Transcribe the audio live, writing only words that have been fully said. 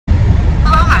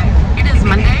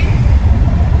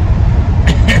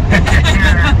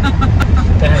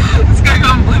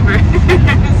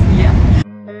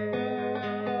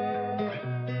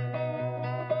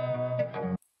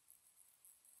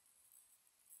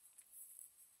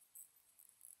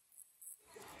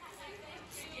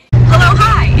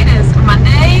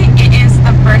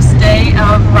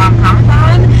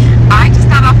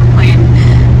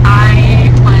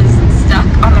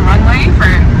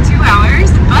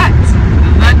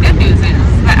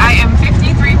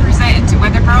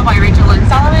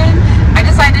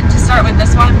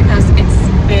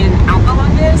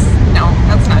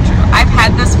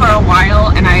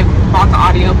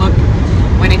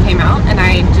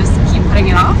putting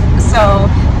it off.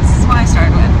 So this is what I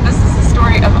started with. This is the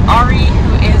story of Ari,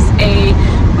 who is a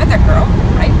weather girl,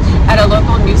 right, at a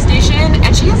local news station,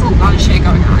 and she has a lot of shit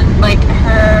going on. Like,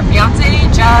 her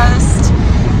fiance just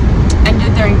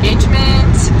ended their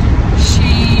engagement.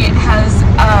 She has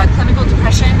clinical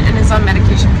depression and is on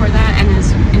medication for that, and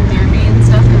is in therapy and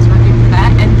stuff, and is working for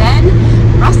that. And then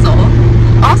Russell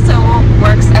also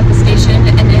works at the station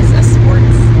and is a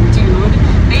sports dude.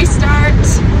 They start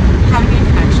having a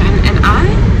connection, and I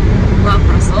love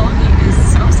Russell. He is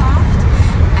so soft,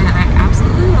 and I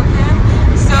absolutely love him.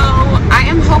 So I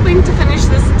am hoping to finish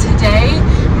this today.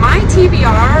 My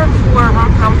TBR for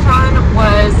RomComAthon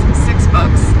was 6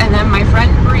 books, and then my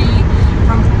friend Bree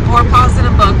from 4 Paws in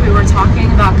a Book, we were talking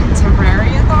about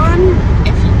contemporary-a-thon.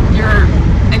 If you're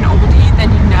an oldie, then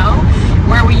you know,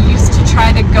 where we used to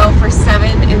try to go for 7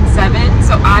 in 7.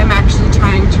 So I'm actually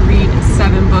trying to read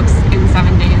 7 books in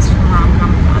 7 days for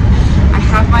RomComAthon. I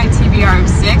have my TBR of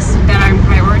 6 that I'm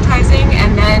prioritizing,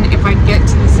 and then if I get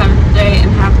to the 7th day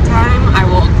and have time, I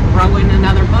will throw in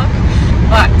another book.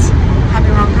 But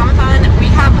happy RomComAthon. We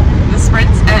have the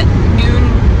sprints at noon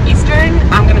Eastern.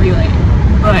 I'm gonna be late,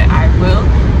 but I will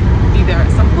be there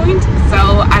at some point. So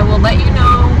I will let you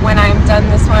know when I'm done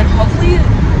this one. Hopefully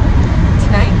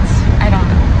tonight. I don't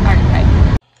know. Alright,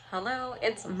 bye. Hello,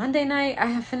 it's Monday night. I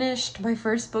have finished my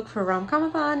first book for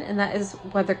RomComAthon, and that is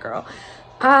Weather Girl.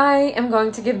 I am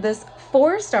going to give this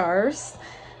 4 stars.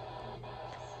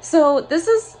 So this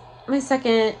is my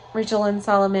second Rachel and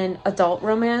Solomon adult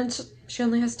romance. She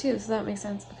only has 2, so that makes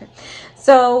sense. Okay.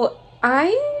 So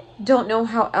I don't know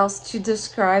how else to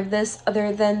describe this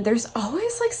other than there's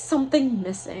always like something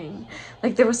missing.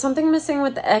 Like, there was something missing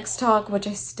with the X talk, which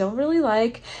I still really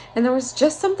like, and there was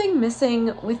just something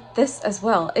missing with this as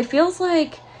well. It feels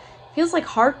like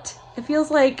heart. It feels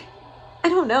like, I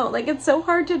don't know, like, it's so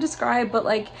hard to describe, but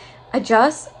like, I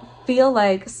just feel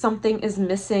like something is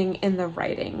missing in the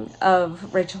writing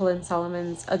of Rachel and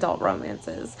Solomon's adult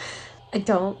romances. I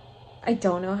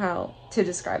don't know how to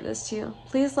describe this to you.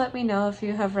 Please let me know if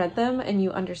you have read them and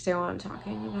you understand what I'm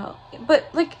talking about. But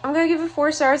like, I'm gonna give it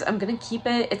 4 stars. I'm gonna keep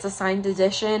it. It's a signed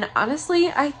edition. Honestly,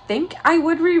 I think I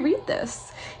would reread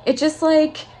this. It just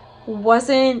like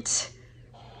wasn't,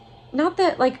 not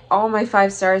that like all my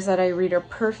 5 stars that I read are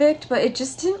perfect, but it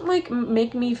just didn't like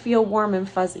make me feel warm and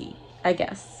fuzzy, I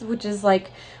guess, which is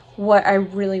like what I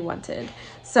really wanted.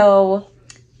 So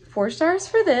 4 stars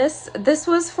for this. This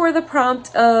was for the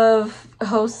prompt of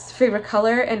host's favorite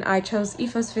color, and I chose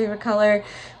Aoife's favorite color,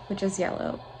 which is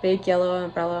yellow. Big yellow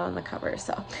umbrella on the cover.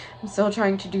 So I'm still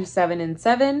trying to do 7 in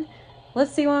 7.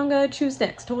 Let's see what I'm gonna choose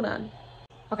next. Hold on.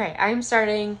 Okay, I'm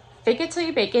starting Fake It Till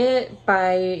You Bake It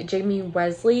by Jamie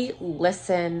Wesley.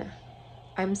 Listen,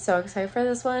 I'm so excited for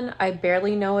this one. I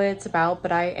barely know what it's about,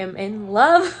 but I am in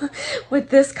love with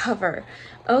this cover.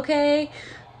 Okay.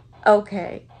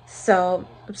 So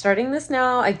I'm starting this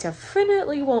now. I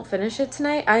definitely won't finish it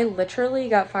tonight. I literally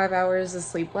got 5 hours of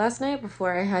sleep last night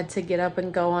before I had to get up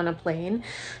and go on a plane.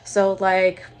 So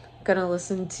like, gonna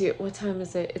listen to, what time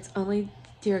is it? It's only,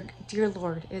 dear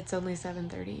Lord, it's only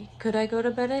 7:30. Could I go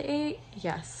to bed at 8?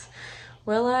 Yes.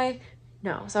 Will I?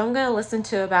 No. So I'm gonna listen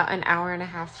to about an hour and a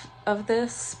half of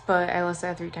this, but I listen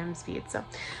at 3 times speed. So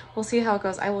we'll see how it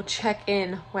goes. I will check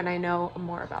in when I know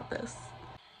more about this.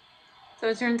 So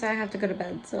it turns out I have to go to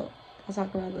bed, so I'll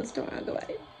talk about this tomorrow.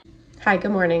 Goodbye. Hi, good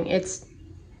morning. It's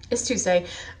Tuesday.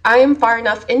 I am far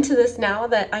enough into this now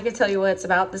that I can tell you what it's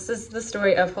about. This is the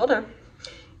story of, hold on,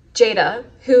 Jada,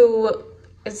 who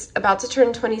is about to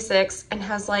turn 26 and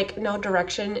has like no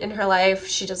direction in her life.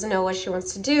 She doesn't know what she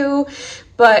wants to do,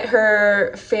 but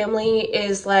her family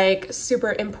is like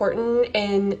super important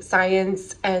in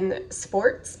science and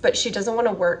sports, but she doesn't want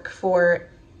to work for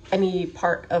any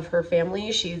part of her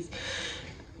family. She's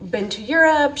been to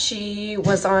Europe. She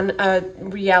was on a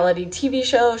reality TV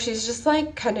show. She's just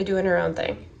like kind of doing her own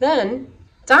thing. Then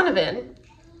Donovan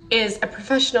is a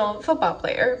professional football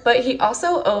player, but he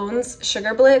also owns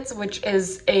Sugar Blitz, which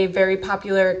is a very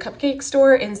popular cupcake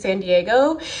store in San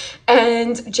Diego.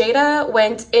 And Jada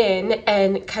went in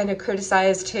and kind of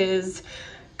criticized his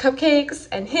cupcakes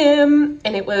and him,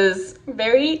 and it was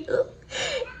very,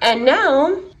 and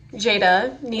now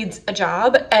Jada needs a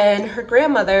job, and her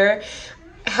grandmother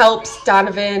helps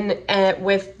Donovan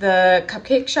with the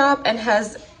cupcake shop and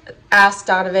has asked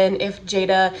Donovan if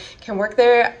Jada can work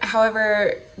there.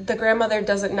 However, the grandmother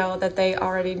doesn't know that they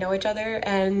already know each other,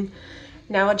 and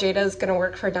now Jada's gonna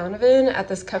work for Donovan at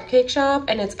this cupcake shop,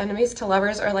 and it's enemies to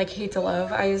lovers, or like hate to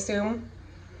love, I assume.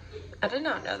 I did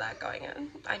not know that going in.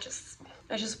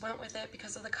 I just went with it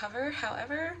because of the cover.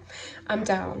 However, I'm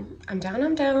down.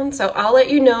 So I'll let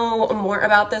you know more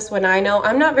about this when I know.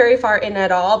 I'm not very far in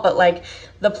at all, but like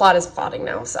the plot is plotting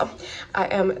now. So I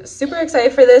am super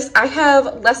excited for this. I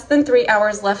have less than 3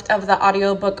 hours left of the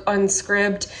audiobook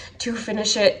Unscribed to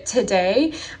finish it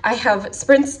today. I have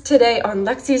sprints today on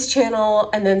Lexi's channel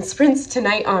and then sprints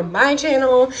tonight on my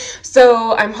channel.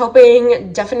 So I'm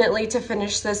hoping definitely to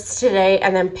finish this today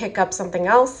and then pick up something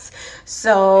else.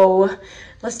 So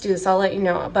let's do this. I'll let you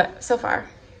know. But so far,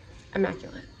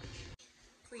 immaculate.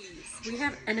 Please, we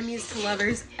have enemies to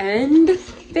lovers and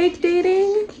fake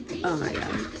dating. Oh my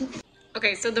god.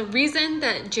 Okay, so the reason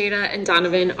that Jada and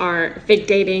Donovan are fake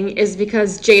dating is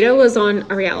because Jada was on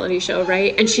a reality show,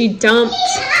 right? And she dumped...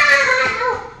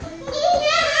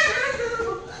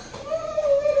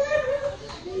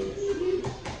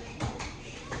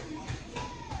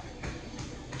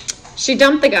 She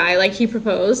dumped the guy, like he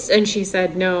proposed, and she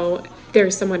said, no,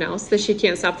 there's someone else that she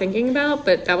can't stop thinking about,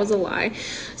 but that was a lie.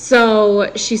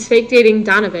 So she's fake dating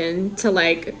Donovan to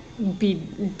like be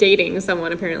dating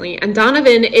someone apparently. And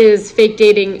Donovan is fake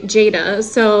dating Jada,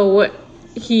 so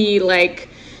he like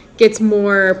gets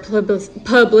more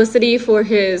publicity for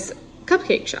his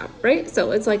cupcake shop, right?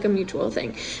 So it's like a mutual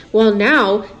thing. Well,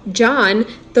 now John,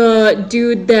 the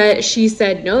dude that she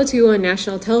said no to on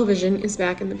national television, is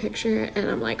back in the picture, and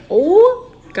I'm like,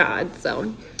 oh god.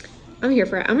 So I'm here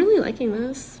for it. I'm really liking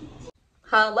this.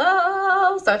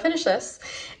 Hello. So I finished this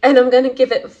and I'm gonna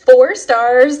give it 4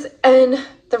 stars, and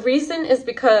the reason is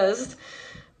because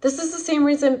this is the same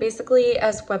reason basically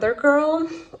as Weather Girl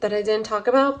that I didn't talk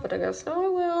about, but I guess I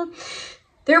will.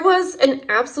 There was an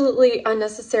absolutely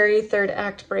unnecessary 3rd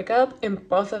act breakup in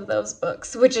both of those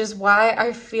books, which is why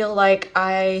I feel like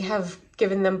I have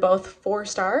given them both 4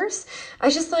 stars.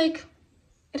 I just like,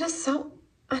 it is so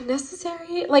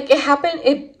unnecessary. Like it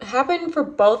happened for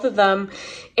both of them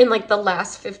in like the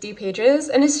last 50 pages,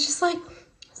 and it's just like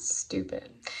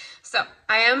stupid. So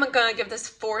I am gonna give this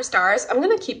 4 stars. I'm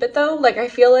gonna keep it though. Like I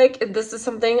feel like this is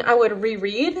something I would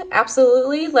reread.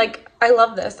 Absolutely. Like I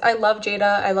love this. I love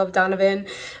Jada. I love Donovan.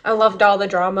 I loved all the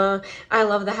drama. I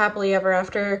love the happily ever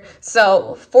after.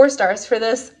 So 4 stars for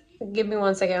this. Give me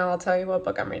 1 second. I'll tell you what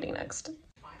book I'm reading next.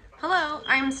 Hello,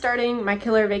 I'm starting My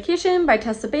Killer Vacation by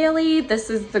Tessa Bailey. This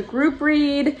is the group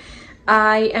read.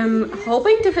 I am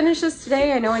hoping to finish this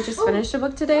today. I know I just finished a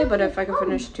book today, but if I could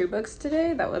finish 2 books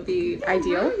today, that would be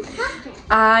ideal.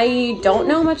 I don't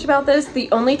know much about this.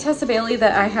 The only Tessa Bailey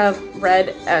that I have read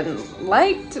and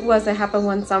liked was It Happened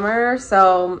One Summer,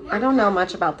 so I don't know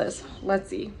much about this. Let's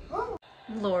see.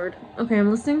 Lord. Okay,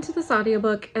 I'm listening to this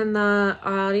audiobook, and the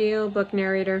audiobook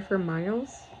narrator for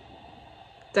Miles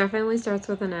definitely starts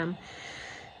with an M.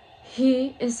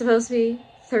 He is supposed to be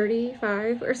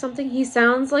 35 or something. He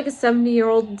sounds like a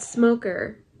 70-year-old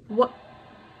smoker. What?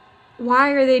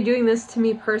 Why are they doing this to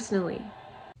me personally?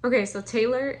 Okay, so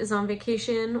Taylor is on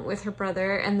vacation with her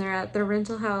brother, and they're at their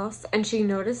rental house, and she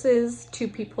notices 2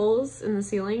 peepholes in the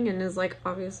ceiling and is like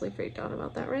obviously freaked out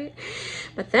about that, right?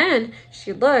 But then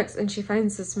she looks and she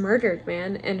finds this murdered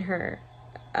man in her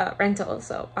rental,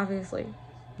 so obviously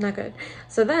not good.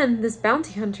 So then this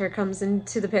bounty hunter comes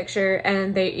into the picture,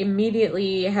 and they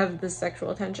immediately have this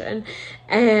sexual tension,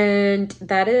 and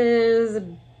that is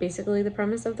basically the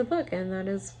premise of the book, and that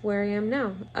is where I am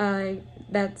now.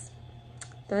 That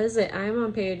is it. I'm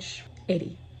on page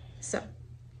 80. So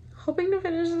hoping to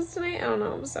finish this tonight. I don't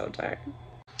know, I'm so tired.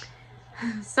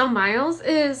 So Miles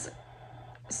is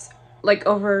like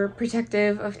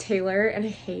overprotective of Taylor, and I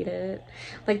hate it.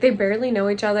 Like they barely know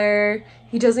each other.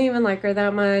 He doesn't even like her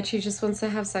that much. He just wants to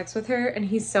have sex with her, and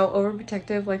he's so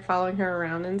overprotective, like following her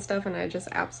around and stuff, and I just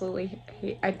absolutely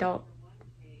hate. Am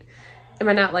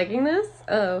I not liking this?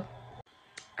 Oh.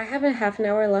 I have a half an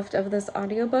hour left of this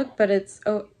audiobook, but it's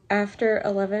after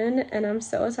 11 and I'm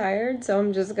so tired, so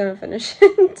I'm just gonna finish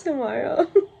it tomorrow.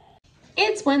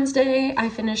 It's Wednesday. I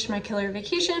finished My Killer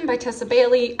Vacation by Tessa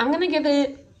Bailey. I'm gonna give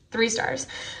it 3 stars.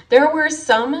 There were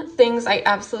some things I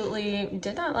absolutely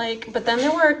did not like, but then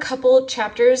there were a couple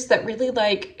chapters that really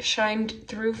like shined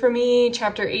through for me.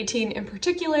 Chapter 18 in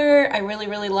particular, I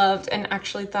really loved, and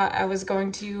actually thought I was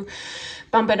going to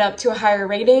bump it up to a higher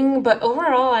rating, but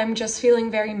overall I'm just feeling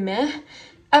very meh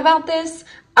about this.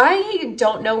 I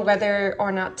don't know whether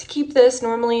or not to keep this.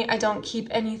 Normally I don't keep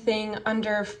anything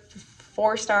under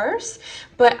 4 stars,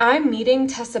 but I'm meeting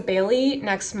Tessa Bailey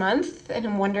next month, and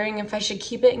I'm wondering if I should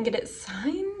keep it and get it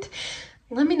signed.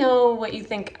 Let me know what you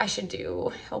think I should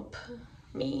do. Help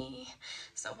me.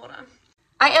 So hold on.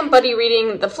 I am buddy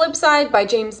reading The Flip Side by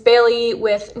James Bailey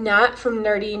with Nat from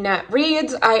Nerdy Nat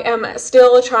Reads. I am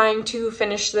still trying to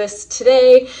finish this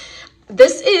today.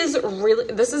 This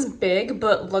is big,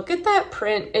 but look at that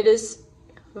print. It is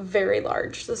very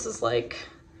large. This is like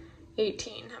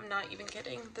 18. I'm not even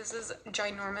kidding. This is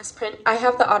ginormous print. I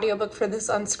have the audiobook for this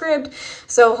on Scribd,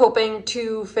 so hoping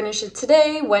to finish it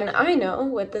today. When I know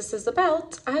what this is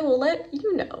about, I will let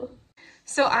you know.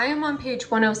 So I am on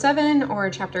page 107 or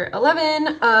chapter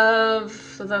 11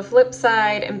 of The Flip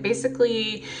Side, and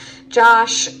basically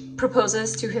Josh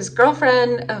proposes to his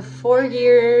girlfriend of 4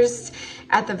 years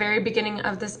at the very beginning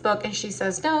of this book, and she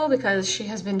says no because she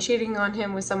has been cheating on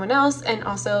him with someone else, and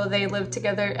also they live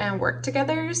together and work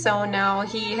together. So now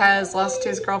he has lost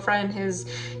his girlfriend, his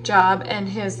job, and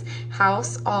his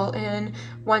house all in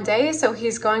one day. So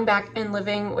he's going back and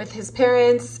living with his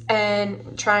parents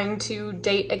and trying to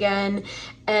date again,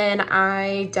 and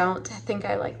I don't think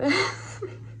I like this.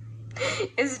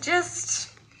 It's just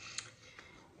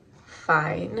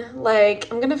fine.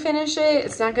 Like, I'm gonna finish it.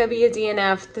 It's not gonna be a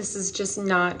DNF. This is just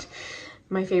not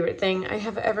my favorite thing I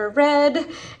have ever read,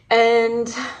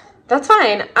 and that's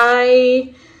fine.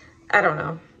 I don't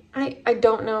know. I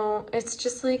don't know. It's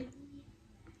just like,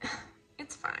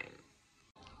 it's fine.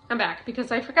 I'm back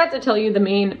because I forgot to tell you the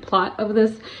main plot of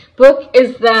this book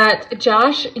is that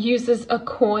Josh uses a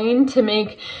coin to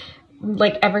make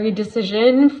like every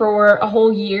decision for a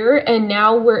whole year, and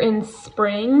now we're in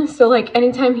spring, so like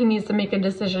anytime he needs to make a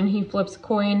decision, he flips a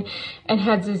coin and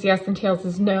heads is yes and tails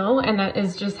is no, and that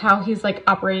is just how he's like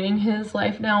operating his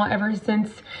life now ever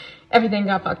since everything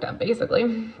got fucked up.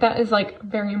 Basically, that is like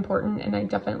very important, and I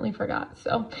definitely forgot,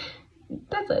 so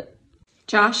that's it.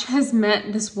 Josh has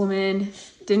met this woman,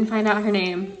 didn't find out her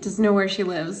name, doesn't know where she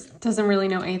lives, doesn't really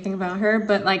know anything about her,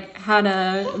 but like had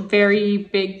a very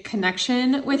big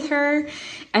connection with her,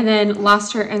 and then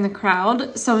lost her in the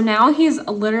crowd. So now he's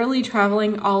literally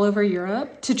traveling all over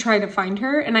Europe to try to find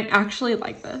her, and I actually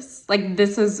like this. Like,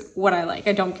 this is what I like.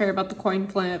 I don't care about the coin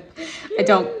flip.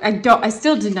 I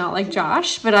still did not like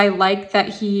Josh, but I like that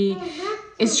he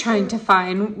is trying to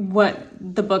find what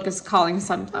the book is calling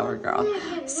Sunflower Girl.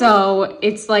 So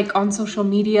it's like on social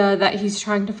media that he's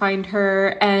trying to find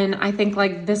her, and I think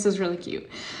like this is really cute.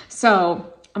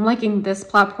 So I'm liking this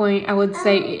plot point. I would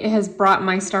say it has brought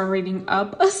my star rating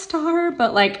up a star,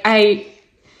 but like I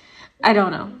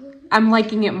don't know. I'm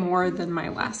liking it more than my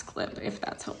last clip, if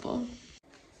that's helpful.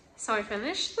 So I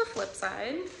finished The Flip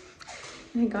Side.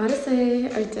 I gotta say,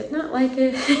 I did not like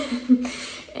it.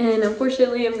 And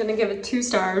unfortunately, I'm gonna give it 2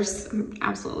 stars. I'm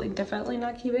absolutely, definitely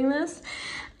not keeping this.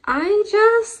 I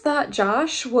just thought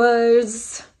Josh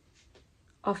was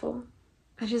awful.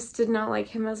 I just did not like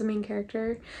him as a main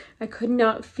character. I could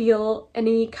not feel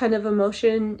any kind of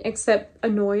emotion except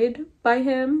annoyed by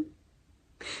him.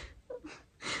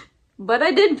 But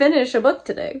I did finish a book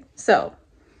today, so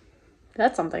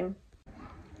that's something.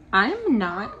 I'm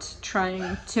not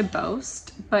trying to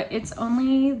boast, but it's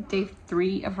only day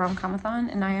 3 of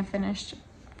RomComAthon, and I have finished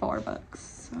 4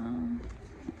 books. So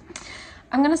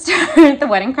I'm gonna start The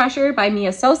Wedding Crasher by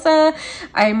Mia Sosa.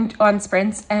 I'm on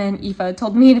sprints, and Aoife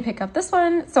told me to pick up this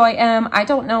one, so I am. I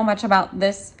don't know much about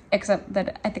this except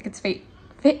that I think it's fake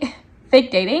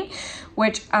dating,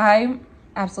 which I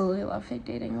absolutely love fake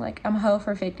dating. Like, I'm a hoe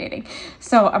for fake dating.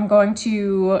 So I'm going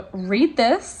to read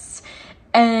this.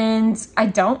 And I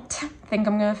don't think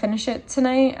I'm gonna finish it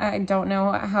tonight. I don't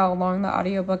know how long the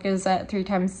audiobook is at 3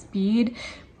 times speed,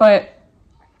 but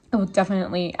I will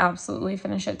definitely absolutely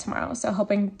finish it tomorrow. So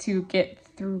hoping to get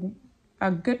through a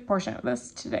good portion of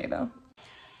this today though.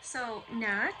 So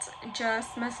Nat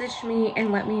just messaged me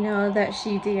and let me know that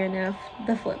she DNF'd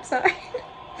The Flip Side.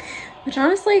 Which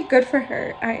honestly, good for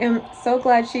her. I am so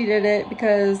glad she did it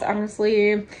because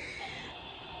honestly,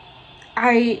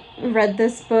 I read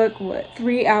this book,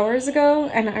 3 hours ago,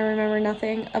 and I remember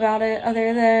nothing about it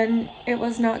other than it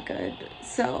was not good.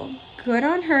 So good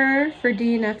on her for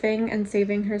DNFing and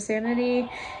saving her sanity,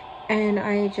 and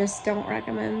I just don't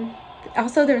recommend.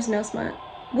 Also, there's no smut,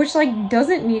 which like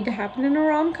doesn't need to happen in a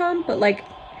rom-com, but like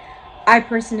I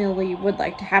personally would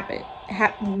like to happen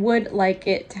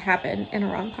it to happen in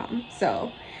a rom-com.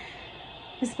 So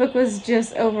this book was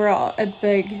just overall a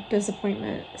big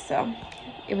disappointment. So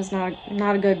it was not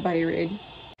a good buddy read.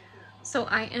 So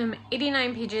I am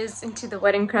 89 pages into The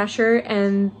Wedding Crasher,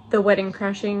 and the wedding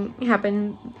crashing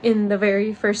happened in the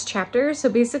very first chapter. So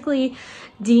basically,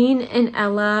 Dean and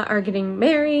Ella are getting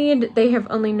married. They have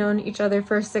only known each other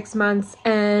for 6 months,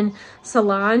 and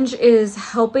Solange is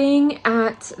helping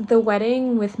at the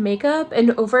wedding with makeup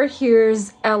and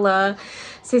overhears Ella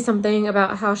say something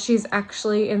about how she's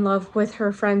actually in love with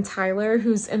her friend Tyler,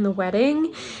 who's in the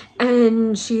wedding,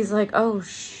 and she's like, oh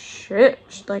shit,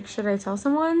 should I tell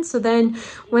someone? So then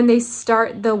when they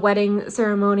start the wedding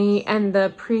ceremony and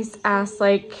the priest asks,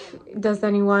 like, does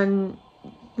anyone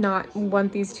not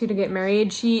want these two to get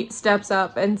married, she steps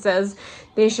up and says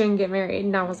they shouldn't get married.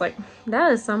 And I was like,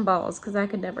 that is some balls, because I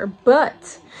could never.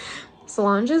 But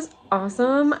Solange is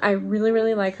awesome. I really,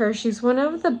 really like her. She's one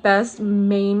of the best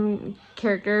main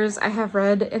characters I have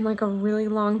read in like a really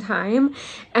long time,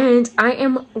 and I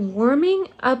am warming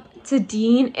up to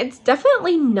Dean. It's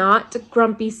definitely not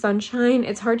grumpy sunshine.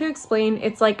 It's hard to explain.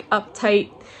 It's like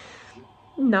uptight,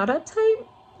 not uptight,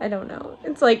 I don't know.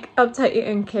 It's like uptight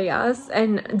and chaos,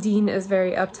 and Dean is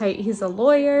very uptight. He's a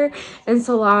lawyer, and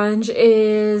Solange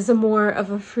is more of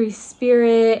a free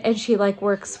spirit, and she like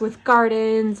works with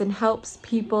gardens and helps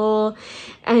people,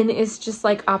 and it's just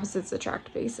like opposites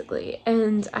attract basically.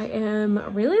 And I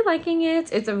am really liking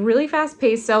it. It's a really fast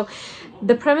pace. So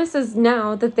the premise is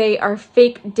now that they are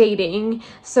fake dating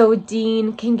so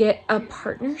Dean can get a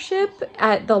partnership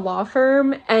at the law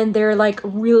firm, and they're like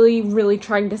really, really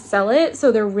trying to sell it.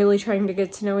 So they're really trying to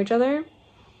get to know each other.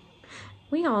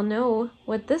 We all know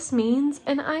what this means,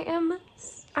 and I'm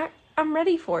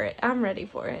ready for it. I'm ready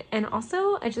for it. And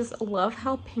also, I just love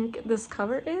how pink this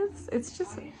cover is. It's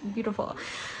just beautiful.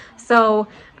 So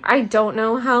I don't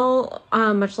know how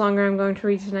much longer I'm going to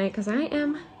read tonight because I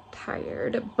am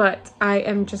tired, but I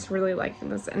am just really liking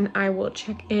this, and I will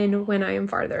check in when I am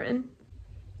farther in.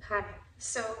 Hi.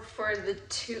 So for the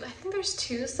I think there's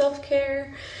two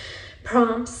self-care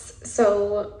prompts.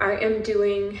 So I am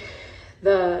doing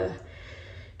the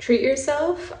treat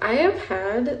yourself. I have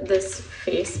had this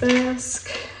face mask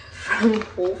from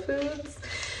Whole Foods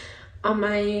on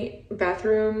my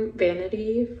bathroom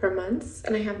vanity for months,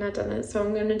 and I have not done it, so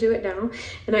I'm gonna do it now.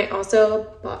 And I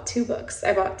also bought 2 books.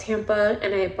 I bought Tampa,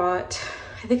 and I bought,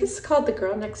 I think it's called The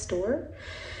Girl Next Door.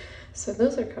 So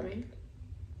those are coming.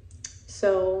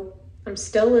 So I'm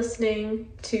still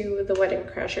listening to The Wedding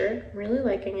Crasher. I'm really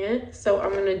liking it. So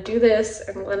I'm gonna do this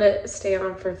and let it stay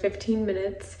on for 15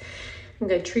 minutes. I'm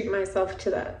gonna treat myself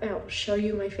to that. I'll show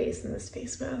you my face in this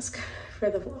face mask for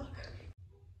the vlog.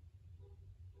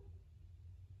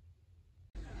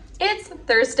 It's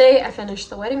Thursday. I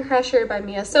finished The Wedding Crasher by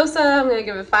Mia Sosa. I'm gonna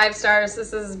give it 5 stars.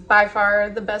 This is by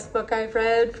far the best book I've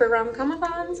read for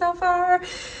RomComAthon so far.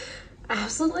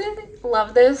 Absolutely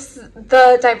love this.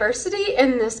 The diversity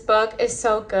in this book is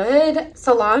so good.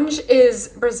 Solange is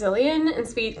Brazilian and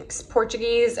speaks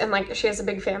Portuguese, and like she has a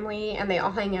big family, and they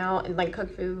all hang out and like cook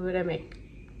food and make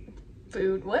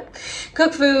food.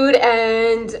 Cook food,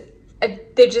 and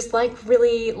they just like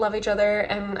really love each other,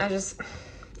 and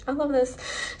I love this.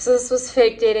 So this was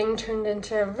fake dating turned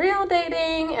into real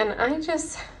dating, and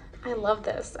I love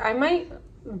this. I might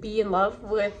be in love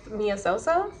with Mia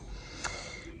Sosa.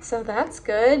 So that's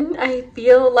good. I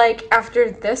feel like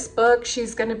after this book,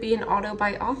 she's gonna be an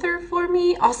auto-buy author for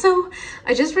me. Also,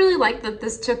 I just really like that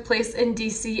this took place in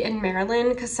DC and Maryland,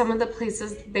 because some of the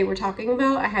places they were talking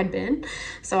about I had been.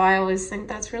 So I always think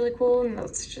that's really cool, and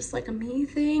that's just like a me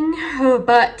thing.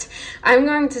 But I'm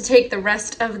going to take the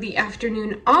rest of the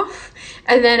afternoon off,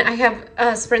 and then I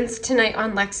have sprints tonight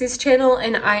on Lexi's channel,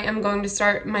 and I am going to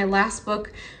start my last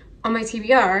book on my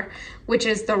TBR, which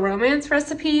is The Romance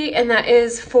Recipe, and that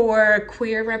is for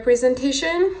queer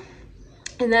representation.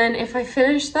 And then if I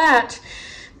finish that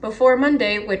before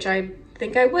Monday, which I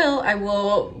think I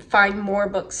will find more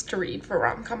books to read for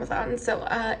RomComAthon. So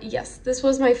yes, this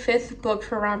was my 5th book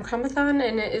for RomComAthon,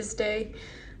 and it is day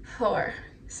 4.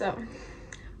 So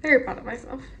very proud of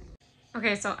myself.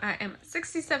 Okay, so I am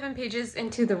 67 pages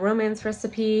into The Romance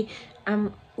Recipe.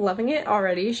 I'm loving it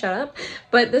already, shut up.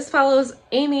 But this follows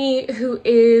Amy, who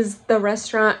is the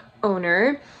restaurant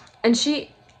owner, and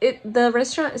the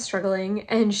restaurant is struggling,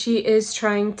 and she is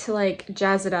trying to like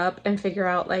jazz it up and figure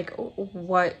out like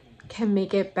what can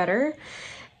make it better.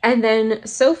 And then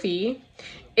Sophie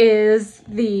is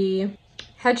the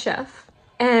head chef,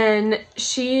 and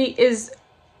she is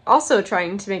also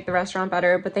trying to make the restaurant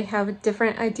better, but they have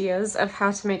different ideas of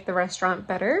how to make the restaurant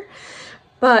better.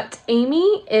 But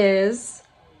Amy is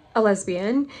a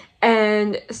lesbian,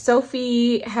 and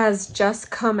Sophie has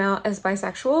just come out as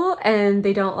bisexual, and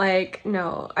they don't like,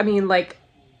 no, I mean like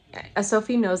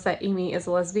Sophie knows that Amy is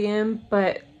a lesbian,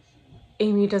 but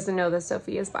Amy doesn't know that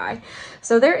Sophie is bi.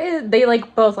 So they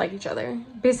like both like each other.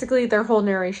 Basically their whole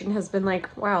narration has been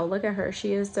like, wow, look at her,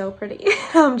 she is so pretty.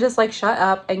 I'm just like, shut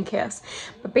up and kiss.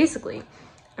 But basically,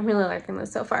 I'm really liking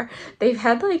this so far. They've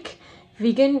had like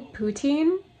vegan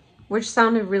poutine, which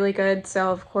sounded really good.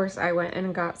 So of course I went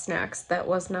and got snacks that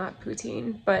was not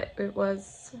poutine, but it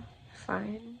was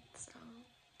fine. So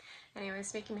anyway,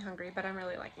 it's making me hungry, but I'm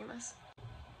really liking this.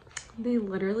 They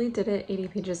literally did it 80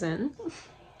 pages in.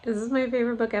 Is this my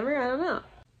favorite book ever? I don't know.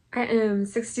 I am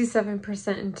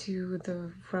 67% into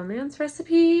the romance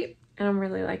recipe and I'm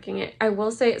really liking it. I will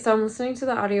say, so I'm listening to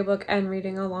the audiobook and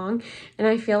reading along, and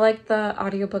I feel like the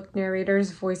audiobook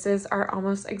narrators' voices are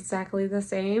almost exactly the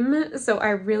same. So I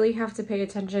really have to pay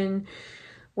attention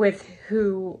with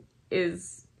who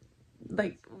is,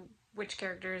 like, which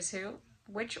character is who,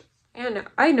 and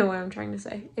I know what I'm trying to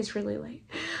say. It's really late.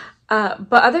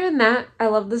 But other than that, I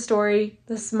love the story.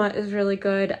 The smut is really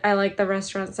good. I like the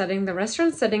restaurant setting. The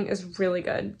restaurant setting is really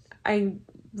good. I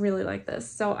really like this.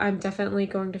 So I'm definitely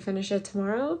going to finish it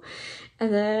tomorrow.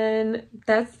 And then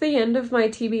that's the end of my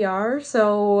TBR.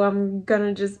 So I'm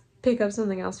gonna just pick up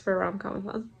something else for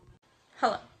RomComAthon.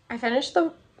 Hello. I finished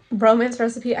the romance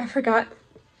recipe. I forgot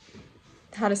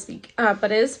how to speak. But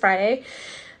it is Friday,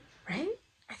 right?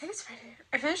 I think it's Friday.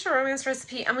 I finished the romance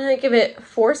recipe. I'm gonna give it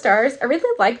 4 stars. I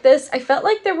really like this. I felt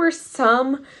like there were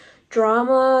some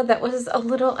drama that was a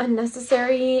little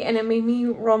unnecessary and it made me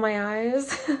roll my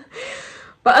eyes.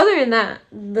 But other than that,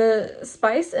 the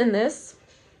spice in this,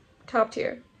 top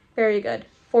tier. Very good.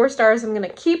 4 stars. I'm gonna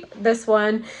keep this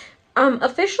one.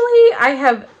 Officially, I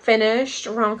have finished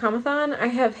RomComAthon. I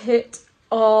have hit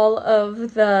all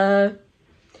of the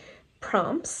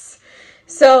prompts.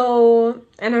 So,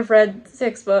 and I've read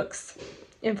 6 books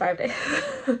in 5 days.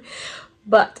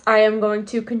 But I am going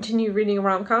to continue reading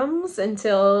rom-coms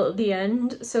until the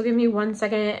end. So give me 1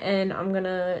 second and I'm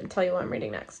gonna tell you what I'm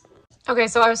reading next. Okay,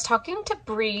 so I was talking to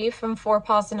Bree from 4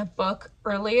 Paws in a Book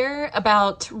earlier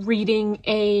about reading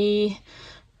a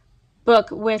book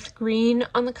with green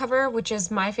on the cover, which is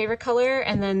my favorite color,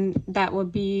 and then that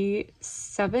would be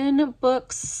 7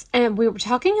 books. And we were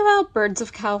talking about Birds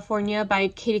of California by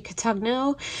Katie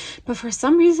Cotugno, but for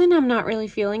some reason I'm not really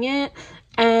feeling it,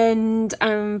 and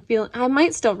I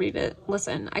might still read it.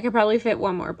 Listen, I could probably fit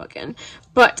 1 more book in,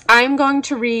 but I'm going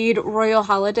to read Royal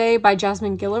Holiday by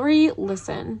Jasmine Guillory.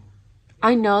 Listen,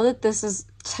 I know that this is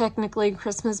technically a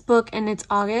Christmas book and it's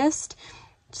August.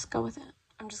 Just go with it.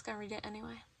 I'm just gonna read it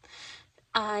anyway.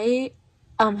 I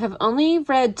have only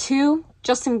read 2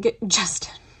 Jasmine,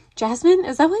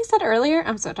 is that what I said earlier?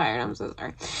 I'm so tired, I'm so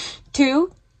sorry.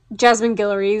 2 Jasmine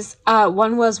Guillory's.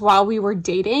 One was While We Were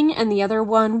Dating, and the other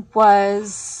one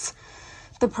was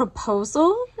The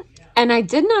Proposal. And I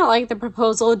did not like The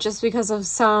Proposal just because of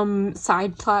some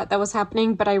side plot that was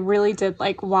happening, but I really did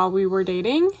like While We Were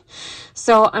Dating.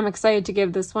 So I'm excited to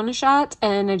give this one a shot,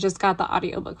 and I just got the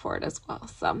audiobook for it as well.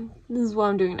 So this is what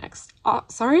I'm doing next. Oh,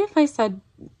 sorry if I said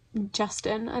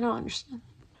Justin. I don't understand.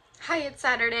 Hi, it's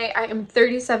Saturday. I am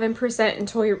 37%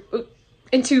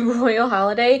 into Royal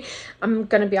Holiday. I'm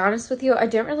gonna be honest with you. I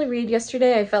didn't really read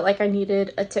yesterday. I felt like I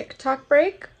needed a TikTok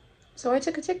break. So I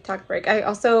took a TikTok break. I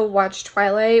also watched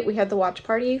Twilight. We had the watch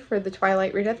party for the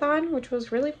Twilight readathon, which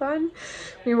was really fun.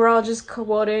 We were all just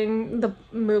quoting the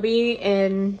movie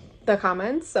in the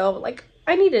comments. So, like,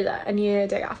 I needed that. I needed a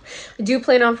day off. I do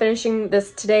plan on finishing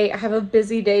this today. I have a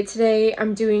busy day today.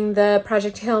 I'm doing the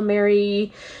Project Hail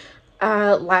Mary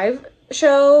live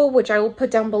show, which I will put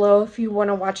down below if you want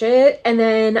to watch it. And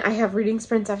then I have reading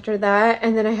sprints after that.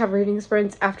 And then I have reading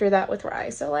sprints after that with Rye.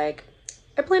 So, like,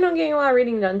 I plan on getting a lot of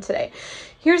reading done today.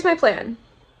 Here's my plan.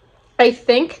 I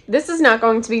think this is not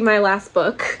going to be my last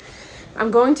book.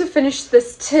 I'm going to finish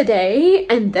this today,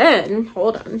 and then,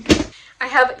 hold on. I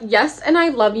have Yes and I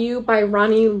Love You by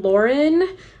Ronnie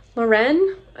Loren.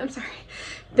 I'm sorry.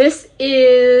 This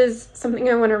is something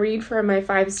I want to read for my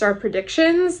 5-star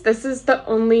predictions. This is the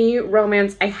only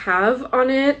romance I have on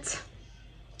it.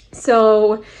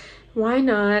 So why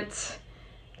not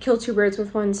kill 2 birds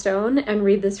with 1 stone and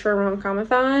read this for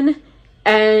RomComAthon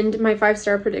and my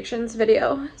 5-star predictions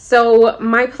video. So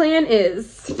my plan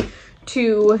is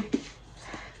to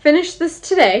finish this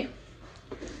today,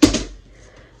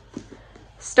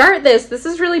 start this. This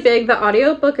is really big. The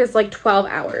audiobook is like 12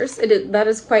 hours. That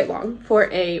is quite long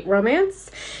for a romance.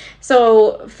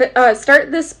 So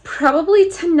start this probably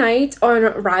tonight on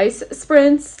Rise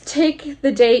sprints. Take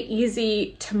the day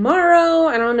easy tomorrow.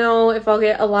 I don't know if I'll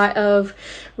get a lot of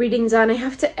reading done. I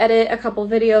have to edit a couple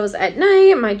videos at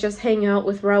night. I might just hang out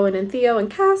with Rowan and Theo and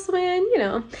Caslin, you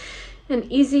know,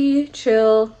 an easy,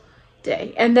 chill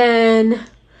day. And then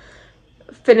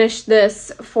finish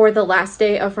this for the last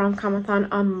day of RomComAthon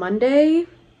on Monday.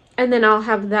 And then I'll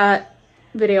have that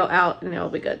video out and it'll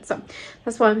be good. So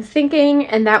that's what I'm thinking,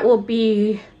 and that will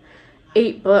be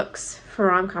 8 books for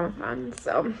RomComAthon.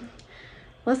 So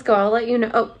let's go. I'll let you know.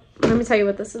 Oh, let me tell you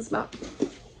what this is about.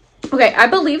 Okay, I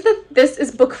believe that this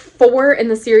is book 4 in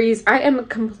the series. I am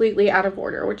completely out of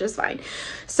order, which is fine.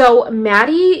 So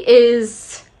Maddie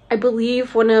is I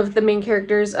believe, one of the main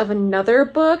characters of another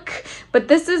book, but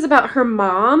this is about her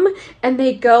mom, and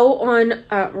they go on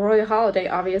a royal holiday,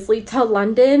 obviously, to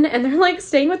London, and they're like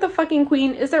staying with the fucking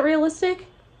queen. Is that realistic?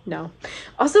 No.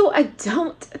 Also, I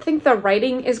don't think the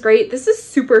writing is great. This is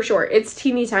super short. It's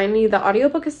teeny tiny. The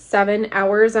audiobook is 7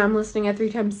 hours. I'm listening at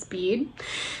 3 times speed,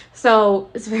 so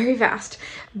it's very fast,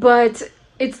 but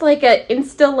it's like a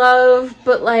insta love,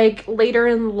 but like later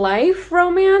in life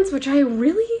romance, which I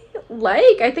really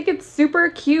like. I think it's super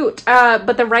cute,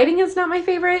 but the writing is not my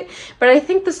favorite, but I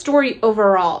think the story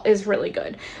overall is really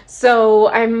good. So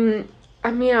I'm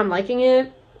liking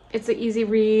it. It's an easy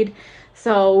read,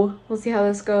 so we'll see how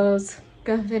this goes.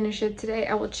 Gonna finish it today.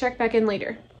 I will check back in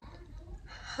later.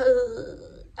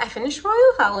 I finished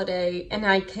Royal Holiday, and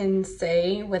I can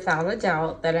say without a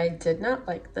doubt that I did not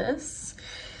like this,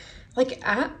 like,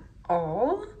 at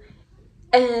all.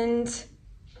 And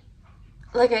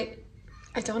like,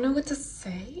 I don't know what to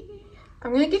say.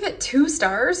 I'm gonna give it 2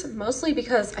 stars, mostly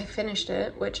because I finished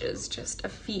it, which is just a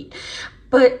feat,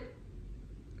 but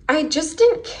I just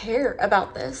didn't care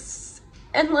about this.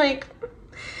 And like,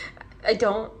 I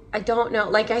don't know,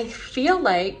 like, I feel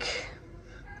like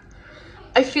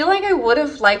I would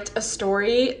have liked a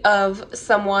story of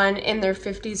someone in their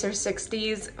 50s or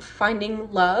 60s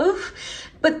finding love,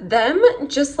 but them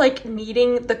just like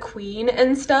meeting the queen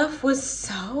and stuff was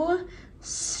so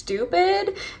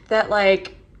stupid that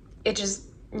like, it just,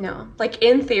 no. Like,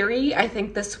 in theory, I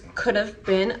think this could have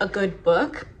been a good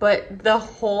book, but the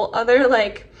whole other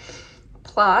like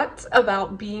plot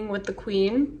about being with the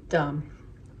queen, dumb.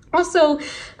 Also,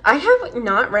 I have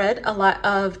not read a lot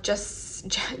of just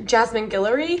Jasmine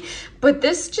Guillory, but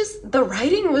this just, the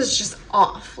writing was just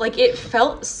off. Like, it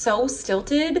felt so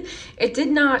stilted. It did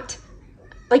not,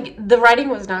 like, the writing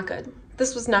was not good.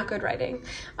 This was not good writing.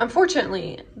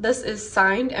 Unfortunately, this is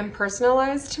signed and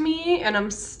personalized to me, and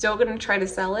I'm still gonna try to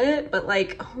sell it, but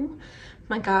like, oh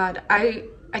my god, I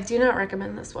do not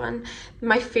recommend this one.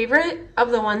 My favorite of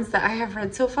the ones that I have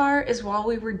read so far is While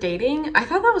We Were Dating. I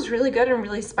thought that was really good and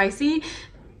really spicy.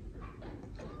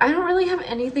 I don't really have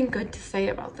anything good to say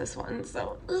about this one,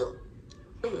 so.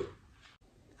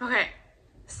 Okay,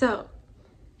 so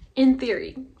in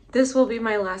theory, this will be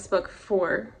my last book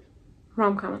for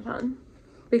RomComAthon,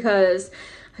 because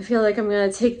I feel like I'm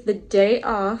gonna take the day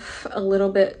off a little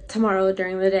bit tomorrow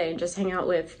during the day and just hang out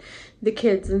with the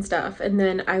kids and stuff, and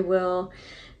then I will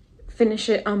finish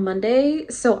it on Monday.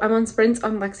 So I'm on sprints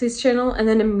on Lexi's channel, and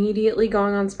then immediately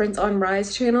going on sprints on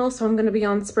Rye's channel, so I'm gonna be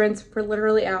on sprints for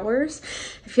literally hours.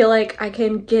 I feel like I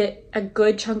can get a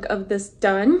good chunk of this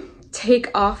done,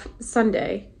 take off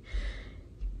Sunday,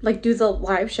 like do the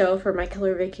live show for my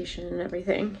killer vacation and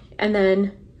everything, and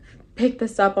then pick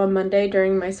this up on Monday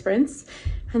during my sprints,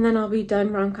 and then I'll be done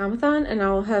RomComAthon and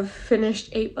I'll have finished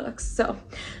 8 books. So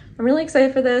I'm really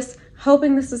excited for this.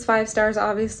 Hoping this is 5 stars,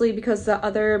 obviously, because the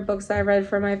other books that I read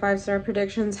for my 5-star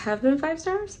predictions have been 5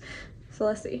 stars. So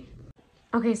let's see.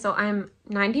 Okay, so I'm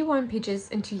 91 pages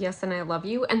into Yes and I Love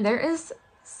You, and there is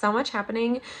so much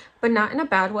happening, but not in a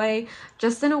bad way,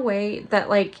 just in a way that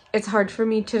like, it's hard for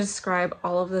me to describe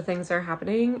all of the things that are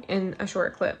happening in a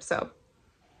short clip. So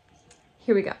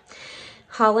here we go.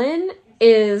 Holland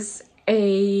is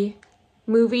a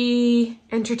movie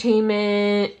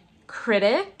entertainment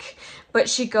critic, but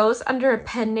she goes under a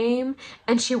pen name,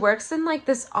 and she works in like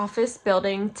this office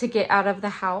building to get out of the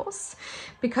house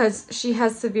because she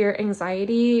has severe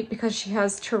anxiety because she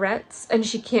has Tourette's and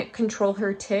she can't control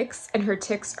her tics, and her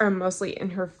tics are mostly in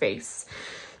her face.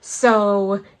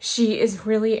 So she is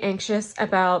really anxious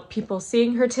about people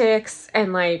seeing her tics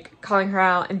and like calling her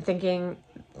out and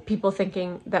people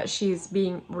thinking that she's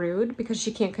being rude because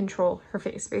she can't control her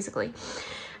face, basically.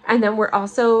 And then we're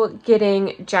also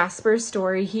getting Jasper's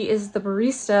story. He is the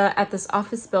barista at this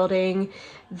office building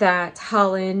that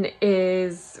Holland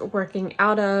is working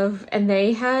out of, and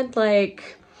they had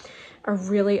like a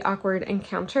really awkward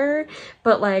encounter,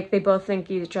 but like they both think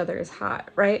each other is hot,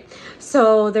 right?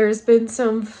 So there's been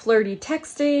some flirty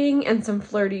texting and some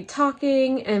flirty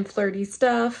talking and flirty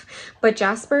stuff, but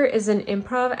Jasper is an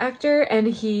improv actor, and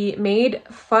he made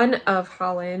fun of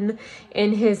Holland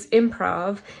in his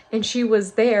improv, and she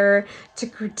was there to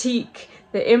critique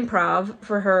the improv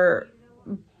for her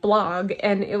blog,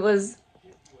 and it was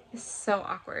so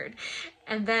awkward.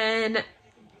 And then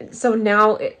so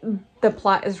now the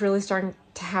plot is really starting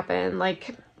to happen.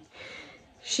 Like,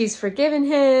 she's forgiven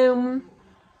him.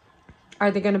 Are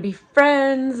they going to be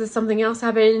friends? Is something else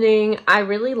happening? I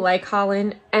really like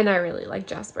Holland, and I really like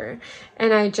Jasper,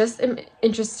 and I just am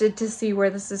interested to see where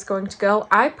this is going to go.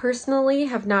 I personally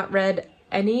have not read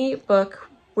any book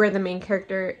where the main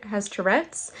character has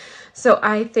Tourette's, so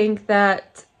I think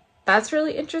that that's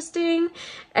really interesting.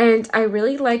 And I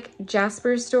really like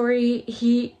Jasper's story.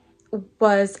 He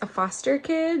was a foster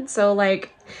kid, so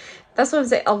like that's what I'm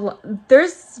saying.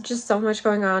 There's just so much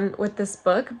going on with this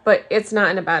book, but it's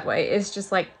not in a bad way. It's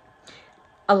just like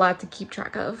a lot to keep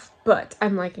track of, but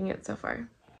I'm liking it so far.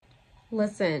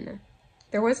 Listen,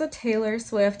 there was a Taylor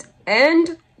Swift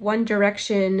and One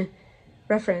Direction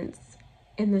reference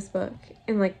in this book,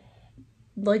 and like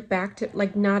back to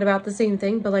like not about the same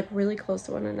thing, but like really close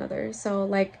to one another. So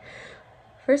like,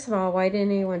 first of all, why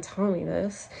didn't anyone tell me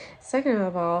this? Second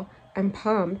of all, I'm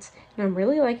pumped and I'm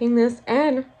really liking this,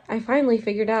 and I finally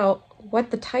figured out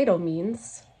what the title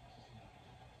means,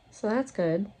 so that's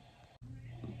good.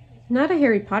 Not a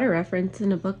Harry Potter reference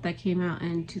in a book that came out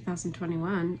in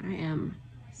 2021. I am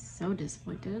so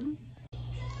disappointed.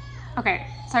 Okay,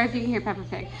 sorry if you can hear Peppa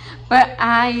Pig, but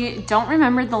I don't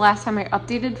remember the last time I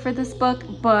updated for this book,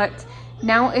 but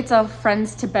now it's a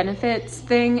friends to benefits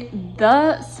thing.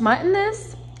 The smut in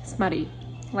this, smutty,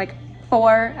 like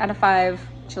 4 out of 5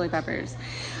 chili peppers.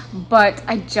 But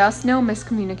I just know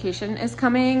miscommunication is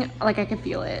coming. Like, I can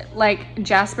feel it. Like,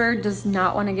 Jasper does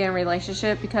not want to get in a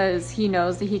relationship because he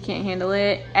knows that he can't handle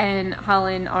it, and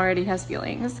Holland already has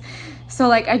feelings. So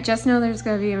like, I just know there's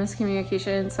gonna be a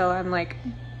miscommunication, so I'm like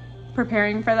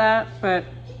preparing for that, but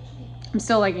I'm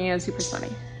still liking it. It's super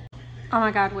funny. Oh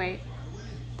my god, wait,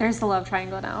 there's the love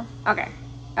triangle now. Okay.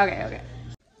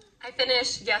 I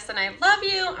finished Yes and I Love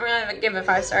You. I'm gonna give it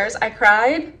 5 stars. I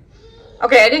cried.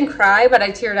 Okay, I didn't cry, but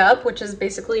I teared up, which is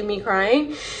basically me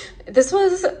crying. This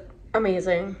was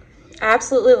amazing. I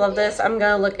absolutely love this. I'm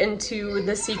gonna look into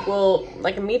the sequel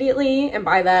like immediately and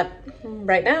buy that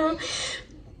right now.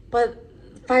 But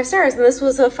 5 stars, and this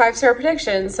was a 5-star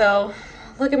prediction, so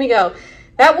look at me go.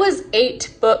 That was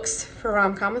 8 books for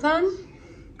RomComAthon.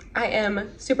 I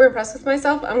am super impressed with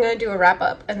myself. I'm gonna do a wrap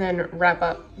up and then wrap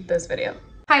up this video.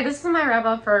 Hi, this is my wrap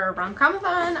up for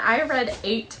RomComAthon. I read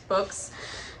 8 books.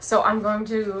 So I'm going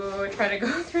to try to go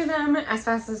through them as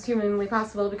fast as humanly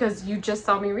possible because you just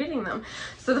saw me reading them.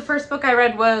 So the first book I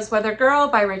read was Weather Girl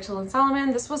by Rachel and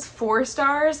Solomon. This was 4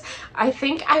 stars. I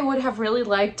think I would have really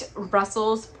liked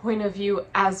Russell's point of view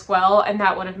as well, and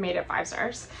that would have made it 5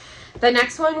 stars. The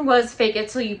next one was Fake It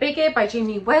Till You Bake It by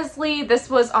Jamie Wesley. This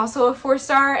was also a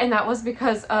 4-star, and that was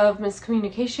because of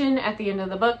miscommunication at the end of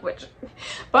the book,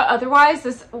 but otherwise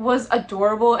this was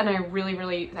adorable, and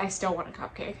I still want a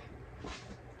cupcake.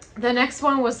 The next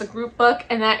one was the group book,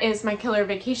 and that is My Killer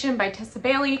Vacation by Tessa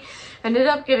Bailey. I ended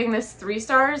up giving this 3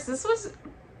 stars. This was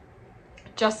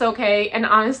just okay, and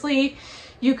honestly,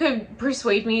 you could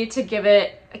persuade me to give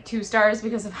it 2 stars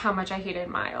because of how much I hated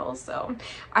Miles. So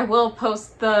I will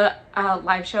post the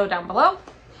live show down below.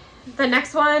 The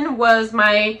next one was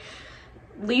my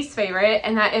least favorite,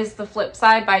 and that is The Flip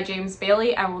Side by James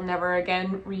Bailey. I will never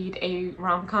again read a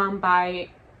rom-com by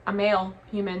a male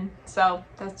human, so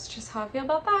that's just how I feel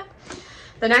about that.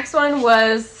 The next one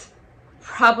was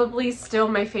probably still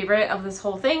my favorite of this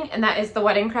whole thing, and that is The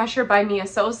Wedding Crasher by Mia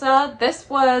Sosa. This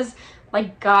was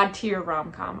like god tier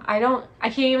rom-com. I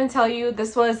can't even tell you,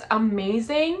 this was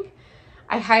amazing.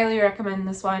 I highly recommend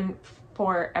this one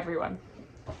for everyone.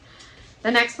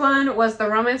 The next one was The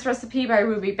Romance Recipe by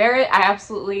Ruby Barrett. I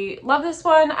absolutely love this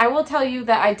one. I will tell you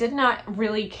that I did not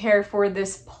really care for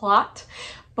this plot,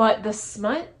 but the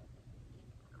smut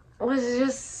was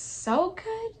just so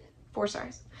good. 4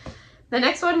 stars. The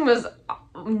next one was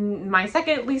my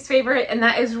second least favorite, and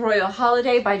that is Royal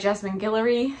Holiday by Jasmine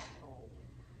Guillory.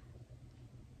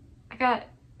 I got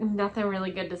nothing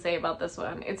really good to say about this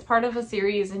one. It's part of a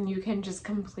series and you can just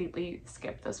completely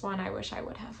skip this one. I wish I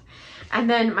would have. And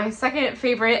then my second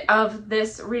favorite of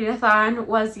this readathon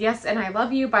was Yes and I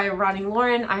Love You by Ronnie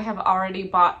Lauren. I have already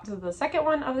bought the second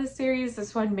one of this series.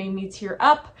 This one made me tear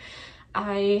up.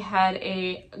 I had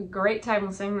a great time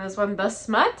listening to this one. The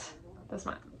smut.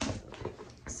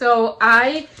 So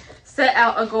I set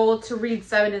out a goal to read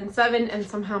 7 and 7 and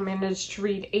somehow managed to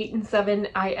read 8 and 7.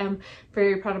 I am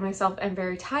very proud of myself and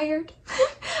very tired.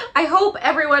 I hope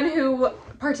everyone who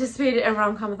participated in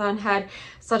RomComAthon had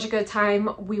such a good time.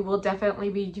 We will definitely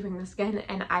be doing this again,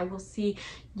 and I will see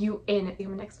you in the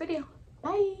next video.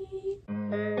 Bye!